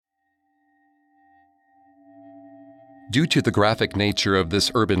Due to the graphic nature of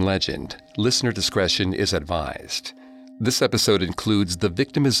this urban legend, listener discretion is advised. This episode includes the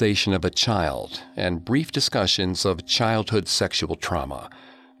victimization of a child and brief discussions of childhood sexual trauma.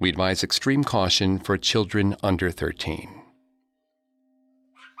 We advise extreme caution for children under 13.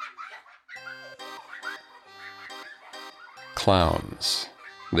 Clowns.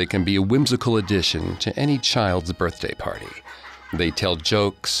 They can be a whimsical addition to any child's birthday party. They tell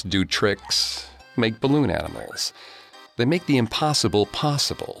jokes, do tricks, make balloon animals. They make the impossible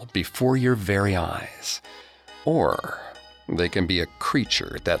possible before your very eyes. Or they can be a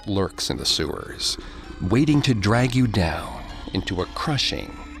creature that lurks in the sewers, waiting to drag you down into a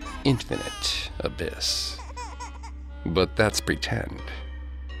crushing, infinite abyss. But that's pretend,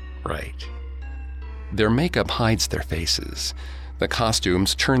 right? Their makeup hides their faces. The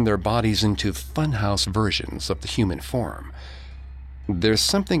costumes turn their bodies into funhouse versions of the human form. There's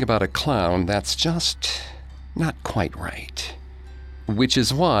something about a clown that's just not quite right. Which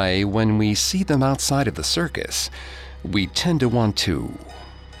is why, when we see them outside of the circus, we tend to want to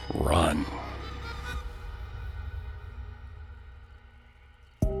run.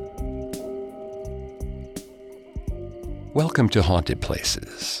 Welcome to Haunted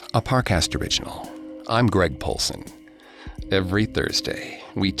Places, a Parcast original. I'm Greg Polson. Every Thursday,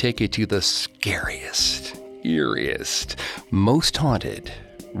 we take you to the scariest, eeriest, most haunted,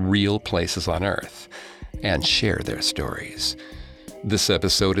 real places on Earth and share their stories. This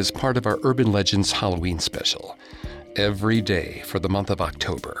episode is part of our Urban Legends Halloween special. Every day for the month of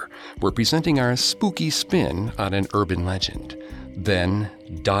October, we're presenting our spooky spin on an urban legend, then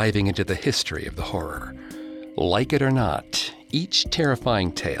diving into the history of the horror. Like it or not, each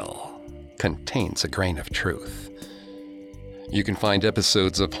terrifying tale contains a grain of truth. You can find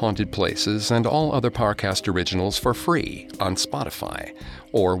episodes of Haunted Places and all other Parcast originals for free on Spotify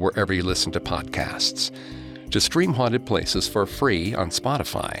or wherever you listen to podcasts. To stream Haunted Places for free on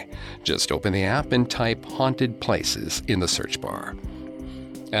Spotify, just open the app and type Haunted Places in the search bar.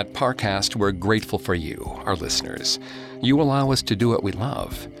 At Parcast, we're grateful for you, our listeners. You allow us to do what we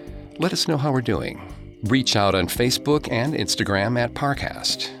love. Let us know how we're doing. Reach out on Facebook and Instagram at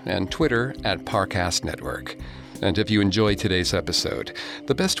Parcast and Twitter at Parcast Network. And if you enjoyed today's episode,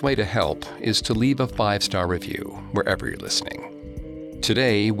 the best way to help is to leave a 5-star review wherever you're listening.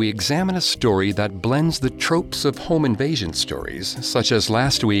 Today, we examine a story that blends the tropes of home invasion stories, such as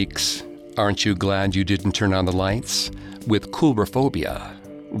last week's Aren't You Glad You Didn't Turn On the Lights? With coulrophobia,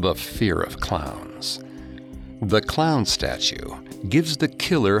 the fear of clowns. The clown statue gives the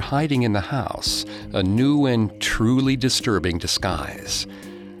killer hiding in the house a new and truly disturbing disguise.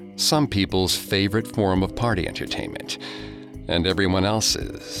 Some people's favorite form of party entertainment, and everyone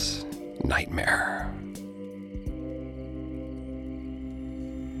else's nightmare.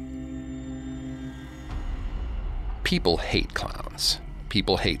 People hate clowns.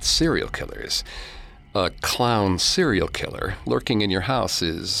 People hate serial killers. A clown serial killer lurking in your house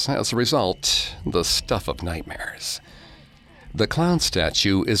is, as a result, the stuff of nightmares. The clown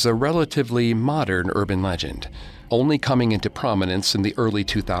statue is a relatively modern urban legend, only coming into prominence in the early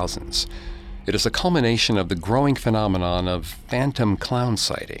 2000s. It is a culmination of the growing phenomenon of phantom clown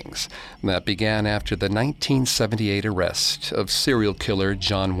sightings that began after the 1978 arrest of serial killer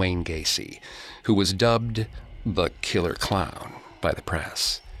John Wayne Gacy, who was dubbed the Killer Clown by the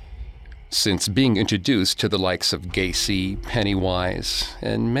press. Since being introduced to the likes of Gacy, Pennywise,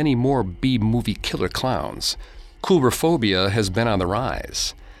 and many more B-movie killer clowns, coulrophobia has been on the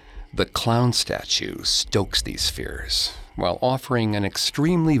rise. The clown statue stokes these fears while offering an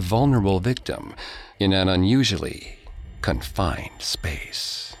extremely vulnerable victim in an unusually confined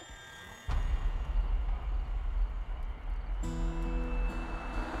space.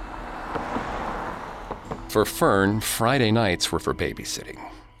 For Fern, Friday nights were for babysitting.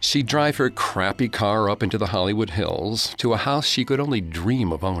 She'd drive her crappy car up into the Hollywood Hills to a house she could only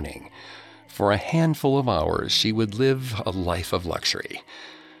dream of owning. For a handful of hours, she would live a life of luxury.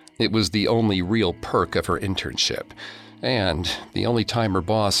 It was the only real perk of her internship, and the only time her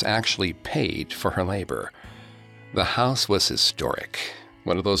boss actually paid for her labor. The house was historic,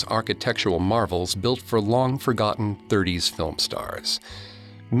 one of those architectural marvels built for long-forgotten 30s film stars.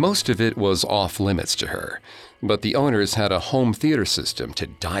 Most of it was off-limits to her, but the owners had a home theater system to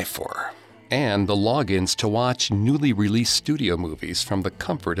die for, and the logins to watch newly released studio movies from the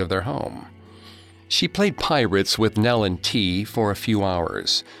comfort of their home. She played pirates with Nell and T for a few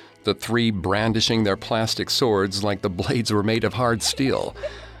hours, the three brandishing their plastic swords like the blades were made of hard steel.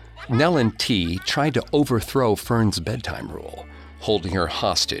 Nell and T tried to overthrow Fern's bedtime rule, holding her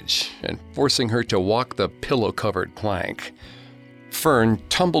hostage and forcing her to walk the pillow-covered plank. Fern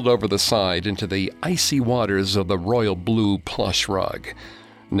tumbled over the side into the icy waters of the royal blue plush rug.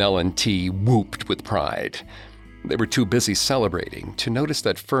 Nell and T whooped with pride. They were too busy celebrating to notice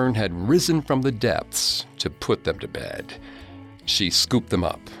that Fern had risen from the depths to put them to bed. She scooped them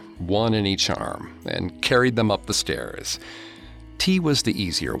up, one in each arm, and carried them up the stairs. T was the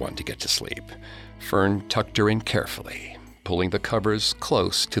easier one to get to sleep. Fern tucked her in carefully, pulling the covers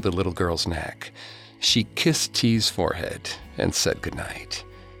close to the little girl's neck. She kissed T's forehead and said goodnight.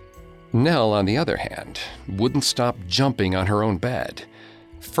 Nell, on the other hand, wouldn't stop jumping on her own bed.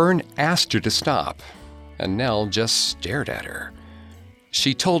 Fern asked her to stop, and Nell just stared at her.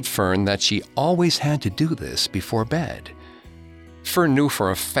 She told Fern that she always had to do this before bed. Fern knew for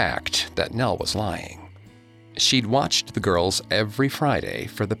a fact that Nell was lying. She'd watched the girls every Friday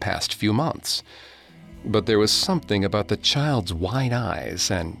for the past few months, but there was something about the child's wide eyes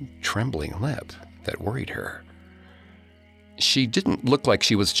and trembling lip that worried her. She didn't look like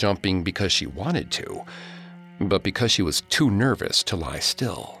she was jumping because she wanted to, but because she was too nervous to lie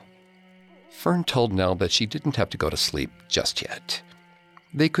still. Fern told Nell that she didn't have to go to sleep just yet.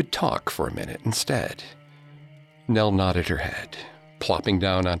 They could talk for a minute instead. Nell nodded her head, plopping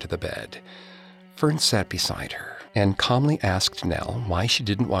down onto the bed. Fern sat beside her and calmly asked Nell why she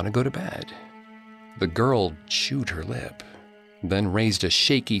didn't want to go to bed. The girl chewed her lip, then raised a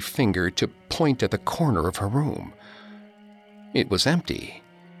shaky finger to point at the corner of her room. It was empty.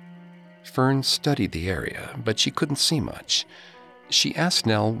 Fern studied the area, but she couldn't see much. She asked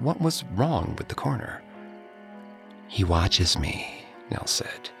Nell what was wrong with the corner. "He watches me," Nell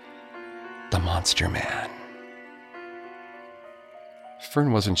said. "The monster man."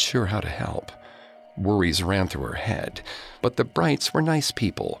 Fern wasn't sure how to help. Worries ran through her head, but the Brights were nice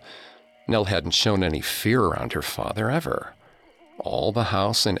people. Nell hadn't shown any fear around her father ever. All the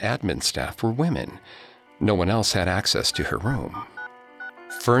house and admin staff were women. No one else had access to her room.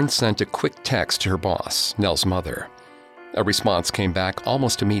 Fern sent a quick text to her boss, Nell's mother. A response came back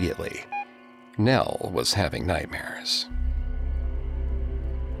almost immediately. Nell was having nightmares.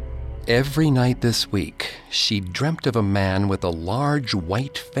 Every night this week, she dreamt of a man with a large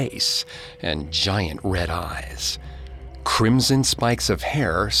white face and giant red eyes. Crimson spikes of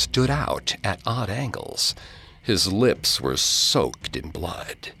hair stood out at odd angles. His lips were soaked in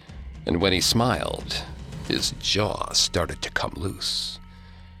blood, and when he smiled, his jaw started to come loose.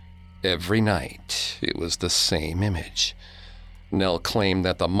 Every night, it was the same image. Nell claimed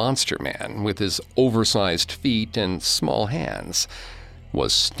that the monster man, with his oversized feet and small hands,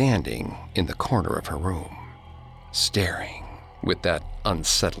 was standing in the corner of her room, staring with that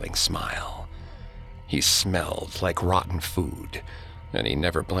unsettling smile. He smelled like rotten food, and he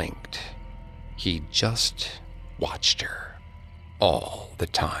never blinked. He just watched her all the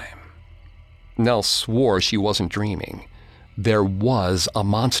time. Nell swore she wasn't dreaming. There was a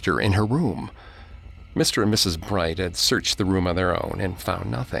monster in her room. Mr. and Mrs. Bright had searched the room on their own and found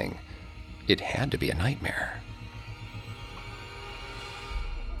nothing. It had to be a nightmare.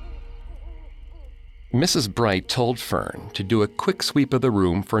 Mrs. Bright told Fern to do a quick sweep of the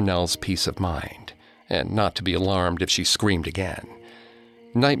room for Nell's peace of mind, and not to be alarmed if she screamed again.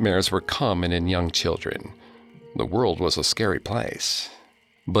 Nightmares were common in young children. The world was a scary place.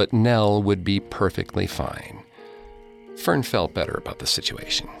 But Nell would be perfectly fine. Fern felt better about the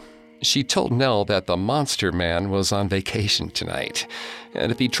situation. She told Nell that the monster man was on vacation tonight,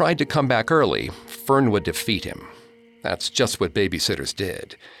 and if he tried to come back early, Fern would defeat him. That's just what babysitters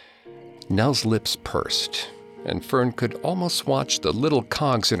did. Nell's lips pursed, and Fern could almost watch the little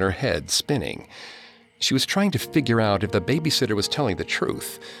cogs in her head spinning. She was trying to figure out if the babysitter was telling the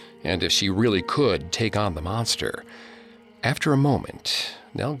truth, and if she really could take on the monster. After a moment,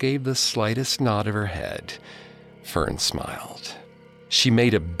 Nell gave the slightest nod of her head. Fern smiled. She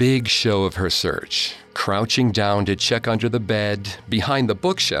made a big show of her search, crouching down to check under the bed, behind the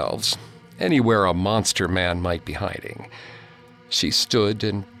bookshelves, anywhere a monster man might be hiding. She stood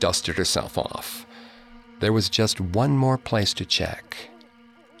and dusted herself off. There was just one more place to check: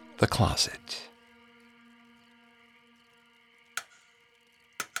 the closet.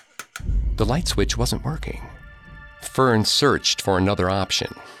 The light switch wasn't working. Fern searched for another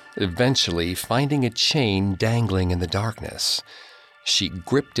option, eventually finding a chain dangling in the darkness. She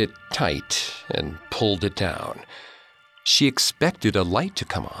gripped it tight and pulled it down. She expected a light to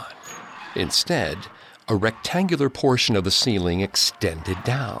come on. Instead, a rectangular portion of the ceiling extended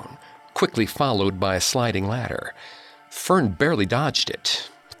down, quickly followed by a sliding ladder. Fern barely dodged it,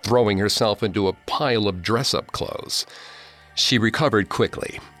 throwing herself into a pile of dress-up clothes. She recovered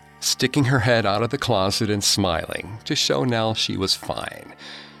quickly, sticking her head out of the closet and smiling to show Nell she was fine.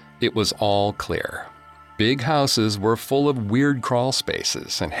 It was all clear. Big houses were full of weird crawl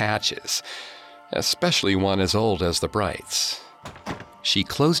spaces and hatches, especially one as old as the Brights. She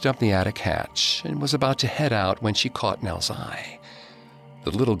closed up the attic hatch and was about to head out when she caught Nell's eye.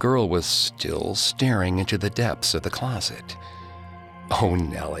 The little girl was still staring into the depths of the closet. "Oh,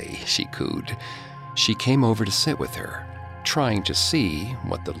 Nellie," she cooed. She came over to sit with her, trying to see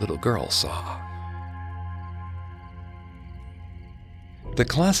what the little girl saw. The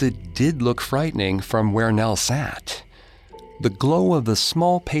closet did look frightening from where Nell sat. The glow of the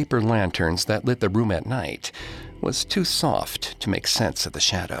small paper lanterns that lit the room at night was too soft to make sense of the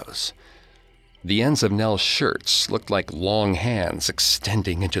shadows. The ends of Nell's shirts looked like long hands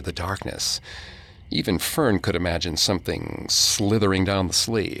extending into the darkness. Even Fern could imagine something slithering down the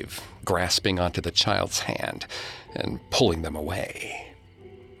sleeve, grasping onto the child's hand and pulling them away.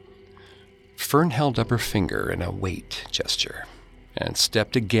 Fern held up her finger in a wait gesture and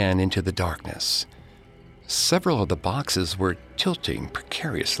stepped again into the darkness. Several of the boxes were tilting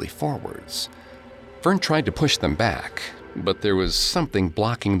precariously forwards. Fern tried to push them back, but there was something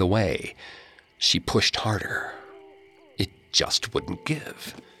blocking the way. She pushed harder. It just wouldn't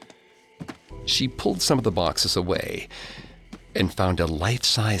give. She pulled some of the boxes away and found a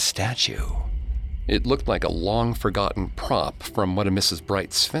life-size statue. It looked like a long-forgotten prop from one of Mrs.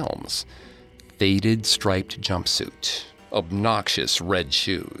 Bright's films. Faded striped jumpsuit, obnoxious red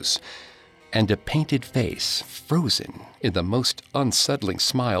shoes, and a painted face frozen in the most unsettling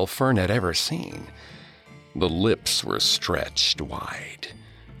smile Fern had ever seen. The lips were stretched wide.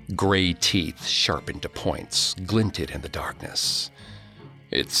 Gray teeth, sharpened to points, glinted in the darkness.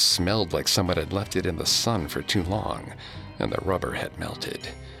 It smelled like someone had left it in the sun for too long, and the rubber had melted.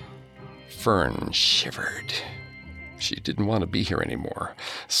 Fern shivered. She didn't want to be here anymore,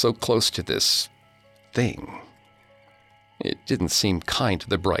 so close to this thing. It didn't seem kind to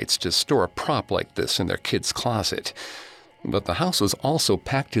the Brights to store a prop like this in their kid's closet, but the house was also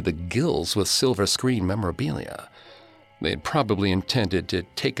packed to the gills with silver screen memorabilia. They had probably intended to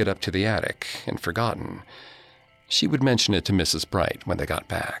take it up to the attic and forgotten. She would mention it to Mrs. Bright when they got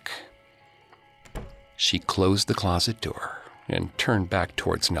back. She closed the closet door and turned back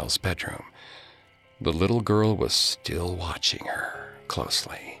towards Nell's bedroom. The little girl was still watching her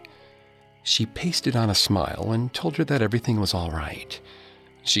closely. She pasted on a smile and told her that everything was all right.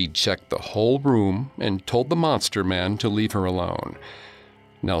 She'd checked the whole room and told the monster man to leave her alone.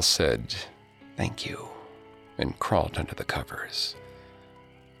 Nell said, "Thank you," and crawled under the covers.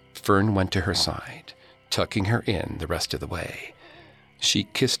 Fern went to her side, tucking her in the rest of the way. She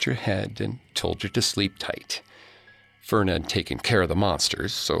kissed her head and told her to sleep tight. Fern had taken care of the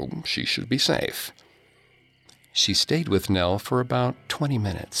monsters, so she should be safe. She stayed with Nell for about 20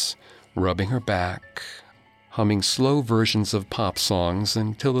 minutes, rubbing her back, humming slow versions of pop songs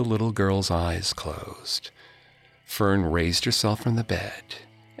until the little girl's eyes closed. Fern raised herself from the bed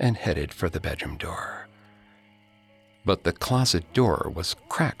and headed for the bedroom door. But the closet door was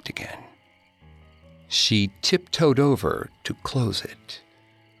cracked again. She tiptoed over to close it.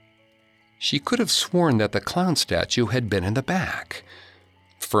 She could have sworn that the clown statue had been in the back.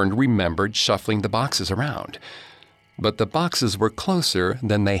 Fern remembered shuffling the boxes around, but the boxes were closer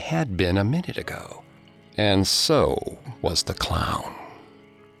than they had been a minute ago. And so was the clown.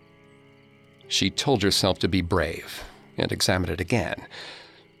 She told herself to be brave and examine it again,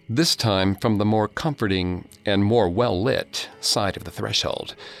 this time from the more comforting and more well-lit side of the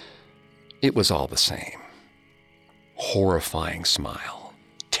threshold. It was all the same. Horrifying smile,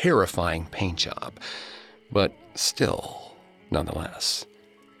 terrifying paint job, but still, nonetheless.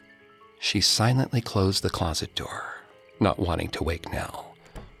 She silently closed the closet door, not wanting to wake Nell.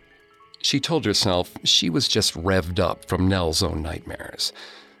 She told herself she was just revved up from Nell's own nightmares.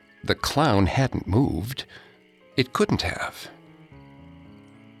 The clown hadn't moved. It couldn't have.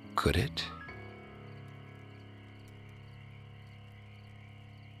 Could it?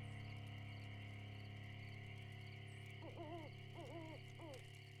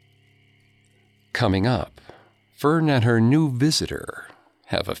 Coming up, Fern and her new visitor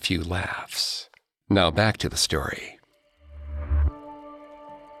have a few laughs. Now back to the story.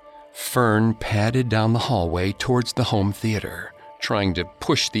 Fern padded down the hallway towards the home theater, trying to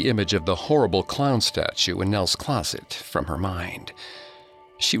push the image of the horrible clown statue in Nell's closet from her mind.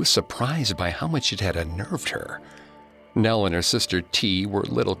 She was surprised by how much it had unnerved her. Nell and her sister T were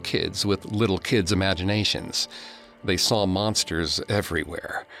little kids with little kids' imaginations. They saw monsters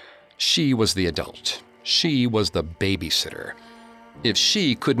everywhere. She was the adult. She was the babysitter. If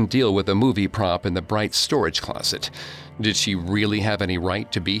she couldn't deal with a movie prop in the Bright storage closet, did she really have any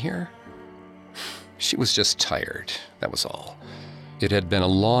right to be here? She was just tired, that was all. It had been a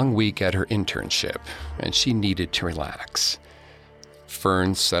long week at her internship, and she needed to relax.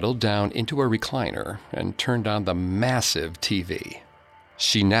 Fern settled down into a recliner and turned on the massive TV.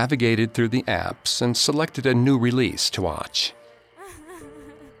 She navigated through the apps and selected a new release to watch.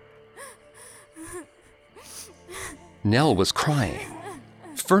 Nell was crying.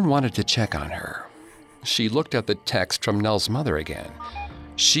 Fern wanted to check on her. She looked at the text from Nell's mother again.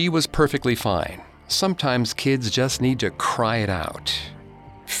 She was perfectly fine. Sometimes kids just need to cry it out.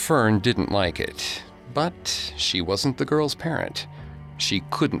 Fern didn't like it, but she wasn't the girl's parent. She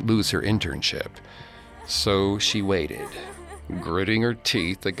couldn't lose her internship. So she waited, gritting her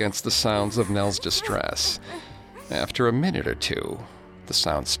teeth against the sounds of Nell's distress. After a minute or two, the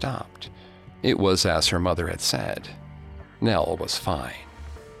sound stopped. It was as her mother had said. Nell was fine.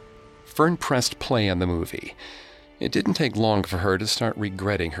 Fern pressed play on the movie. It didn't take long for her to start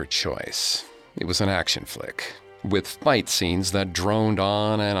regretting her choice. It was an action flick, with fight scenes that droned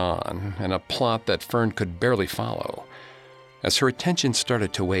on, and a plot that Fern could barely follow. As her attention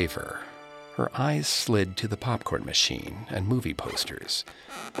started to waver, her eyes slid to the popcorn machine and movie posters.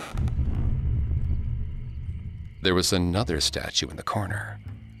 There was another statue in the corner.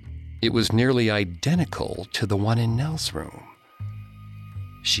 It was nearly identical to the one in Nell's room.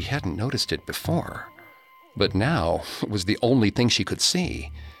 She hadn't noticed it before, but now it was the only thing she could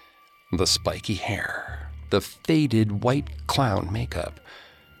see. The spiky hair, the faded white clown makeup,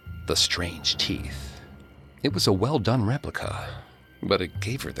 the strange teeth. It was a well-done replica, but it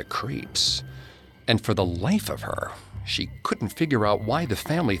gave her the creeps. And for the life of her, she couldn't figure out why the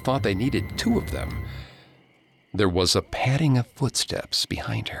family thought they needed two of them. There was a padding of footsteps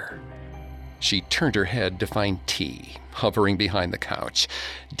behind her. She turned her head to find T, hovering behind the couch,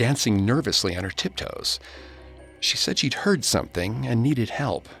 dancing nervously on her tiptoes. She said she'd heard something and needed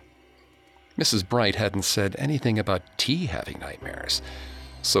help. Mrs. Bright hadn't said anything about T having nightmares,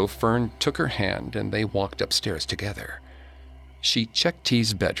 so Fern took her hand and they walked upstairs together. She checked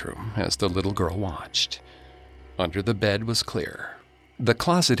T's bedroom as the little girl watched. Under the bed was clear. The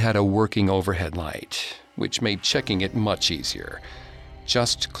closet had a working overhead light, which made checking it much easier.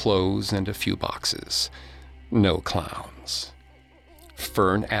 Just clothes and a few boxes. No clowns.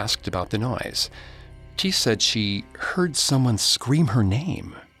 Fern asked about the noise. T said she heard someone scream her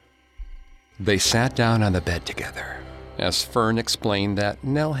name. They sat down on the bed together, as Fern explained that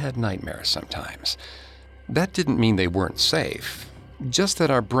Nell had nightmares sometimes. That didn't mean they weren't safe, just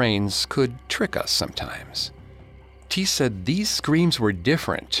that our brains could trick us sometimes. T said these screams were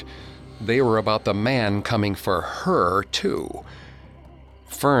different. They were about the man coming for her, too.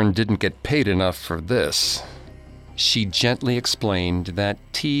 Fern didn't get paid enough for this. She gently explained that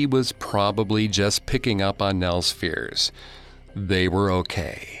T was probably just picking up on Nell's fears. They were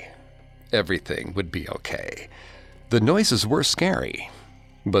okay. Everything would be okay. The noises were scary,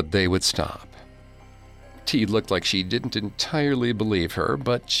 but they would stop. T looked like she didn't entirely believe her,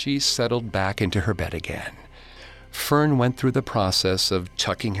 but she settled back into her bed again. Fern went through the process of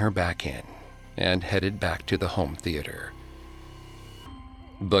tucking her back in and headed back to the home theater.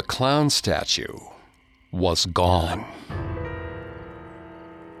 The clown statue was gone.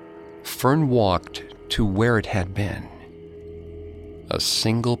 Fern walked to where it had been. A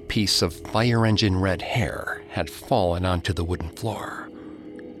single piece of fire engine red hair had fallen onto the wooden floor.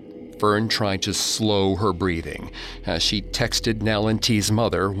 Fern tried to slow her breathing as she texted Nell and T's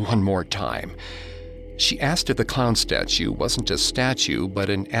mother one more time. She asked if the clown statue wasn't a statue but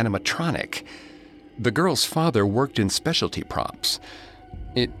an animatronic. The girl's father worked in specialty props.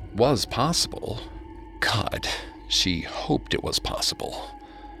 It was possible. God, she hoped it was possible.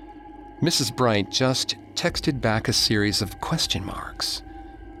 Mrs. Bright just texted back a series of question marks.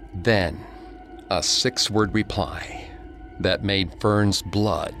 Then, a 6-word reply that made Fern's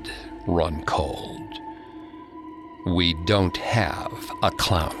blood run cold. We don't have a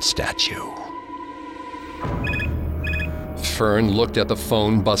clown statue. Fern looked at the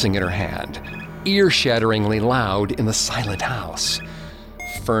phone buzzing in her hand, ear-shatteringly loud in the silent house.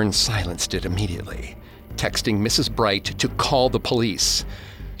 Fern silenced it immediately, texting Mrs. Bright to call the police.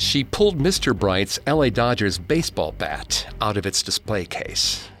 She pulled Mr. Bright's LA Dodgers baseball bat out of its display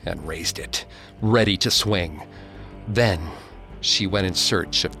case and raised it, ready to swing. Then she went in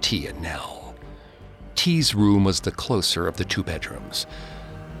search of T and Nell. T's room was the closer of the 2 bedrooms.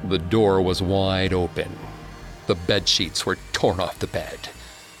 The door was wide open. The bed sheets were torn off the bed.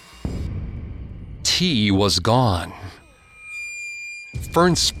 T was gone.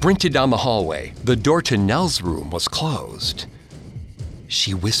 Fern sprinted down the hallway. The door to Nell's room was closed.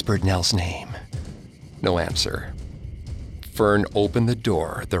 She whispered Nell's name. No answer. Fern opened the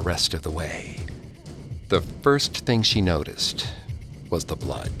door the rest of the way. The first thing she noticed was the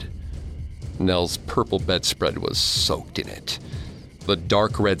blood. Nell's purple bedspread was soaked in it, the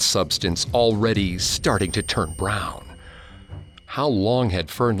dark red substance already starting to turn brown. How long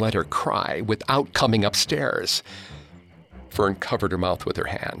had Fern let her cry without coming upstairs? Fern covered her mouth with her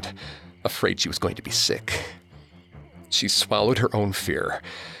hand, afraid she was going to be sick. She swallowed her own fear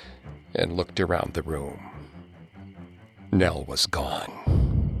and looked around the room. Nell was gone.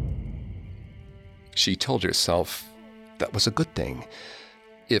 She told herself that was a good thing.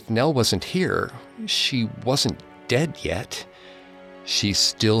 If Nell wasn't here, she wasn't dead yet. She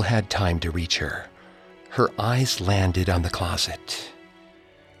still had time to reach her. Her eyes landed on the closet.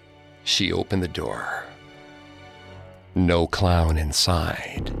 She opened the door. No clown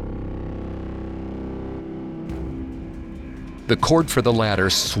inside. The cord for the ladder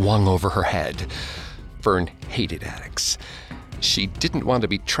swung over her head. Fern hated attics. She didn't want to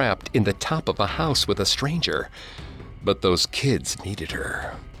be trapped in the top of a house with a stranger, but those kids needed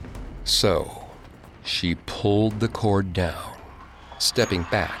her. So, she pulled the cord down, stepping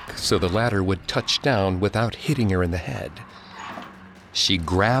back so the ladder would touch down without hitting her in the head. She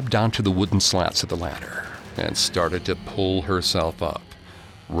grabbed onto the wooden slats of the ladder and started to pull herself up,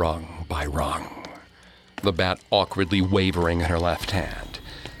 rung by rung, the bat awkwardly wavering in her left hand.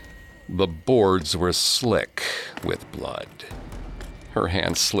 The boards were slick with blood. Her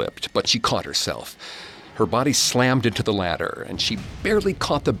hand slipped, but she caught herself. Her body slammed into the ladder, and she barely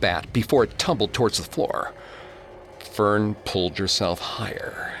caught the bat before it tumbled towards the floor. Fern pulled herself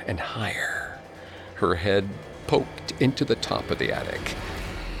higher and higher. Her head poked into the top of the attic.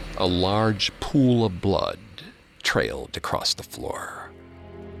 A large pool of blood trailed across the floor.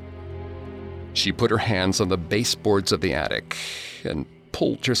 She put her hands on the baseboards of the attic and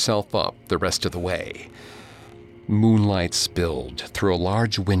pulled herself up the rest of the way. Moonlight spilled through a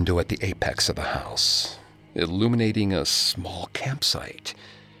large window at the apex of the house, illuminating a small campsite,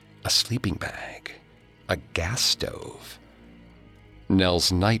 a sleeping bag, a gas stove.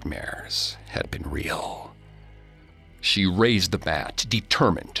 Nell's nightmares had been real. She raised the bat,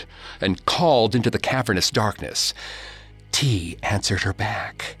 determined, and called into the cavernous darkness. T answered her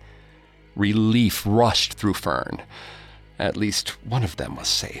back. Relief rushed through Fern. At least one of them was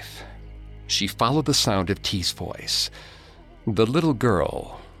safe. She followed the sound of T's voice. The little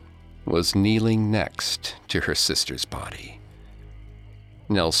girl was kneeling next to her sister's body.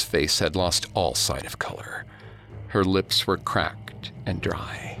 Nell's face had lost all sign of color. Her lips were cracked and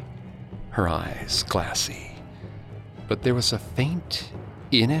dry, her eyes glassy. But there was a faint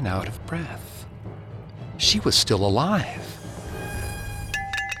in and out of breath. She was still alive.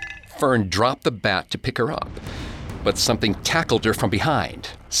 Fern dropped the bat to pick her up, but something tackled her from behind,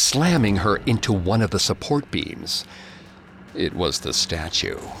 slamming her into one of the support beams. It was the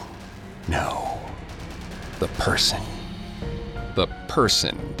statue. No, the person. The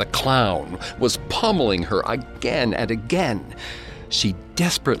person, the clown, was pummeling her again and again. She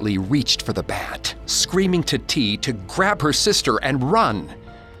desperately reached for the bat, screaming to T to grab her sister and run.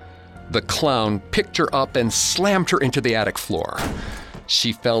 The clown picked her up and slammed her into the attic floor.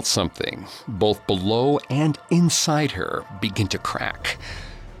 She felt something, both below and inside her, begin to crack,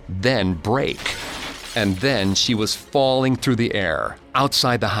 then break. And then she was falling through the air,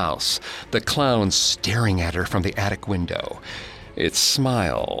 outside the house, the clown staring at her from the attic window. Its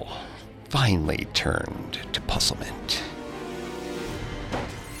smile finally turned to puzzlement.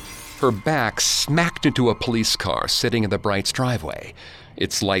 Her back smacked into a police car sitting in the Brights' driveway.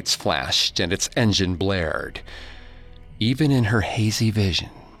 Its lights flashed and its engine blared. Even in her hazy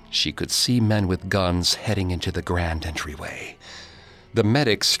vision, she could see men with guns heading into the grand entryway. The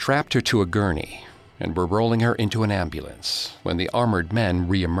medics strapped her to a gurney and were rolling her into an ambulance when the armored men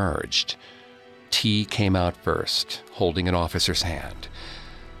re-emerged. T came out first, holding an officer's hand.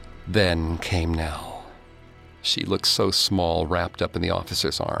 Then came Nell. She looked so small wrapped up in the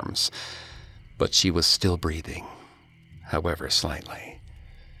officer's arms, but she was still breathing, however slightly.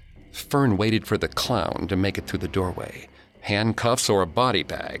 Fern waited for the clown to make it through the doorway. Handcuffs or a body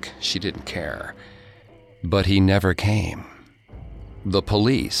bag, she didn't care. But he never came. The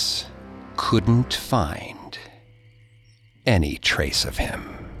police couldn't find any trace of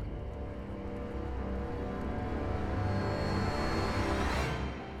him.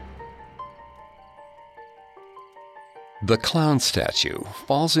 The clown statue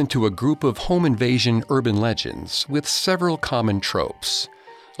falls into a group of home invasion urban legends with several common tropes.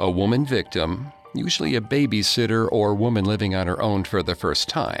 A woman victim, usually a babysitter or woman living on her own for the first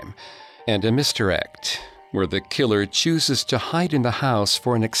time, and a misdirect, where the killer chooses to hide in the house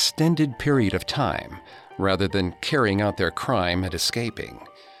for an extended period of time, rather than carrying out their crime and escaping.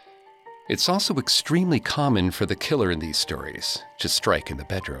 It's also extremely common for the killer in these stories to strike in the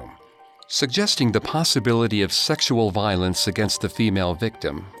bedroom, suggesting the possibility of sexual violence against the female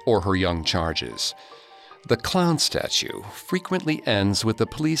victim or her young charges. The clown statue frequently ends with the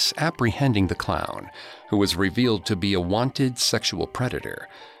police apprehending the clown, who was revealed to be a wanted sexual predator,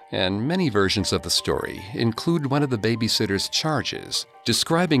 and many versions of the story include one of the babysitter's charges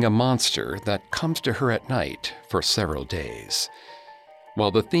describing a monster that comes to her at night for several days.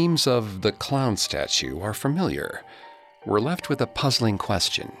 While the themes of the clown statue are familiar, we're left with a puzzling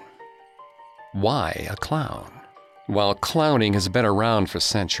question. Why a clown? While clowning has been around for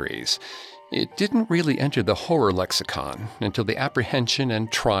centuries, it didn't really enter the horror lexicon until the apprehension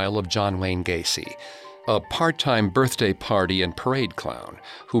and trial of John Wayne Gacy, a part-time birthday party and parade clown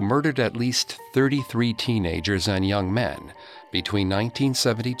who murdered at least 33 teenagers and young men between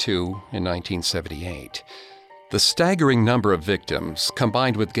 1972 and 1978. The staggering number of victims,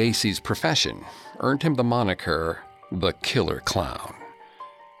 combined with Gacy's profession, earned him the moniker the Killer Clown.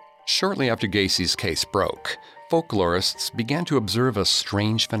 Shortly after Gacy's case broke, folklorists began to observe a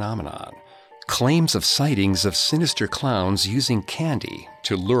strange phenomenon. Claims of sightings of sinister clowns using candy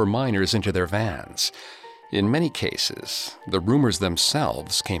to lure minors into their vans. In many cases, the rumors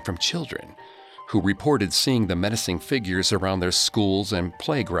themselves came from children, who reported seeing the menacing figures around their schools and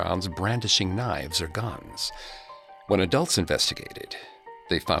playgrounds brandishing knives or guns. When adults investigated,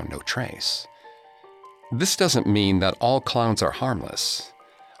 they found no trace. This doesn't mean that all clowns are harmless.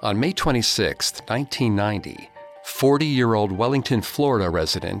 On May 26, 1990, 40-year-old Wellington, Florida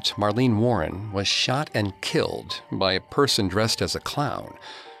resident Marlene Warren was shot and killed by a person dressed as a clown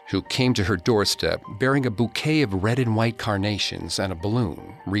who came to her doorstep bearing a bouquet of red and white carnations and a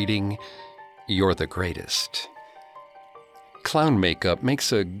balloon reading, "You're the greatest." Clown makeup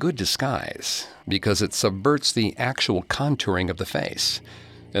makes a good disguise because it subverts the actual contouring of the face,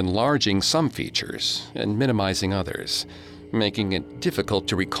 enlarging some features and minimizing others, making it difficult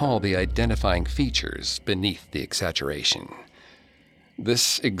to recall the identifying features beneath the exaggeration.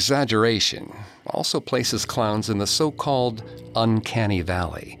 This exaggeration also places clowns in the so-called uncanny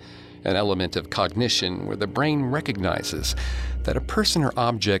valley, an element of cognition where the brain recognizes that a person or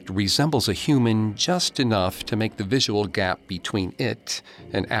object resembles a human just enough to make the visual gap between it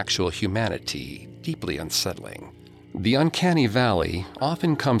and actual humanity deeply unsettling. The uncanny valley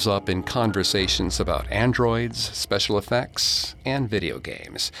often comes up in conversations about androids, special effects, and video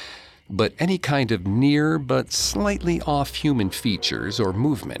games. But any kind of near but slightly off human features or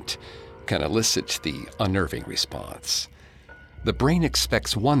movement can elicit the unnerving response. The brain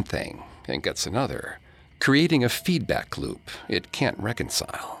expects one thing and gets another, creating a feedback loop it can't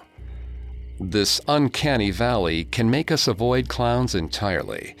reconcile. This uncanny valley can make us avoid clowns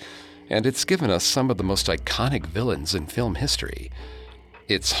entirely, and it's given us some of the most iconic villains in film history.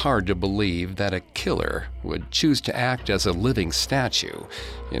 It's hard to believe that a killer would choose to act as a living statue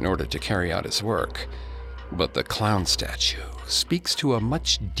in order to carry out his work. But the clown statue speaks to a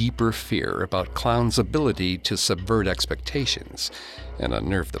much deeper fear about clowns' ability to subvert expectations and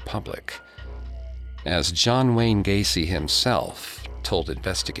unnerve the public. As John Wayne Gacy himself told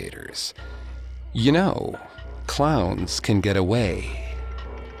investigators, "You know, clowns can get away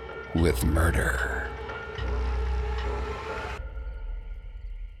with murder."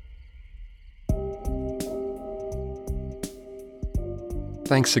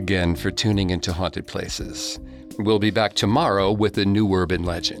 Thanks again for tuning into Haunted Places. We'll be back tomorrow with a new urban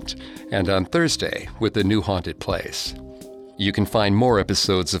legend, and on Thursday with a new haunted place. You can find more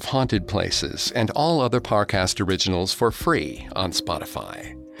episodes of Haunted Places and all other Parcast originals for free on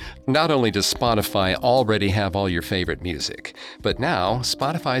Spotify. Not only does Spotify already have all your favorite music, but now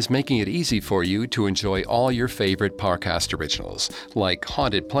Spotify's making it easy for you to enjoy all your favorite Parcast originals, like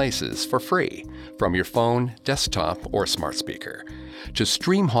Haunted Places, for free from your phone, desktop, or smart speaker. To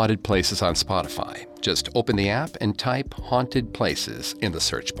stream Haunted Places on Spotify, just open the app and type Haunted Places in the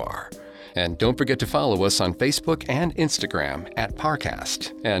search bar. And don't forget to follow us on Facebook and Instagram at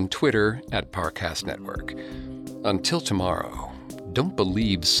Parcast and Twitter at Parcast Network. Until tomorrow, don't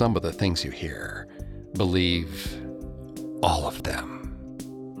believe some of the things you hear. Believe all of them.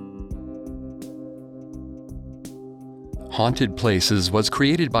 Haunted Places was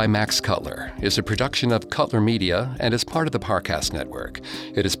created by Max Cutler, is a production of Cutler Media, and is part of the Parcast Network.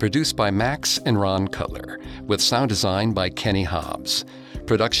 It is produced by Max and Ron Cutler, with sound design by Kenny Hobbs.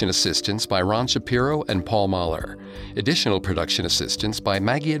 Production assistance by Ron Shapiro and Paul Mahler. Additional production assistance by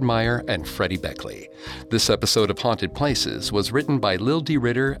Maggie Admire and Freddie Beckley. This episode of Haunted Places was written by Lil D.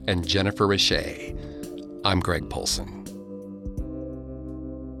 Ritter and Jennifer Richey. I'm Greg Polson.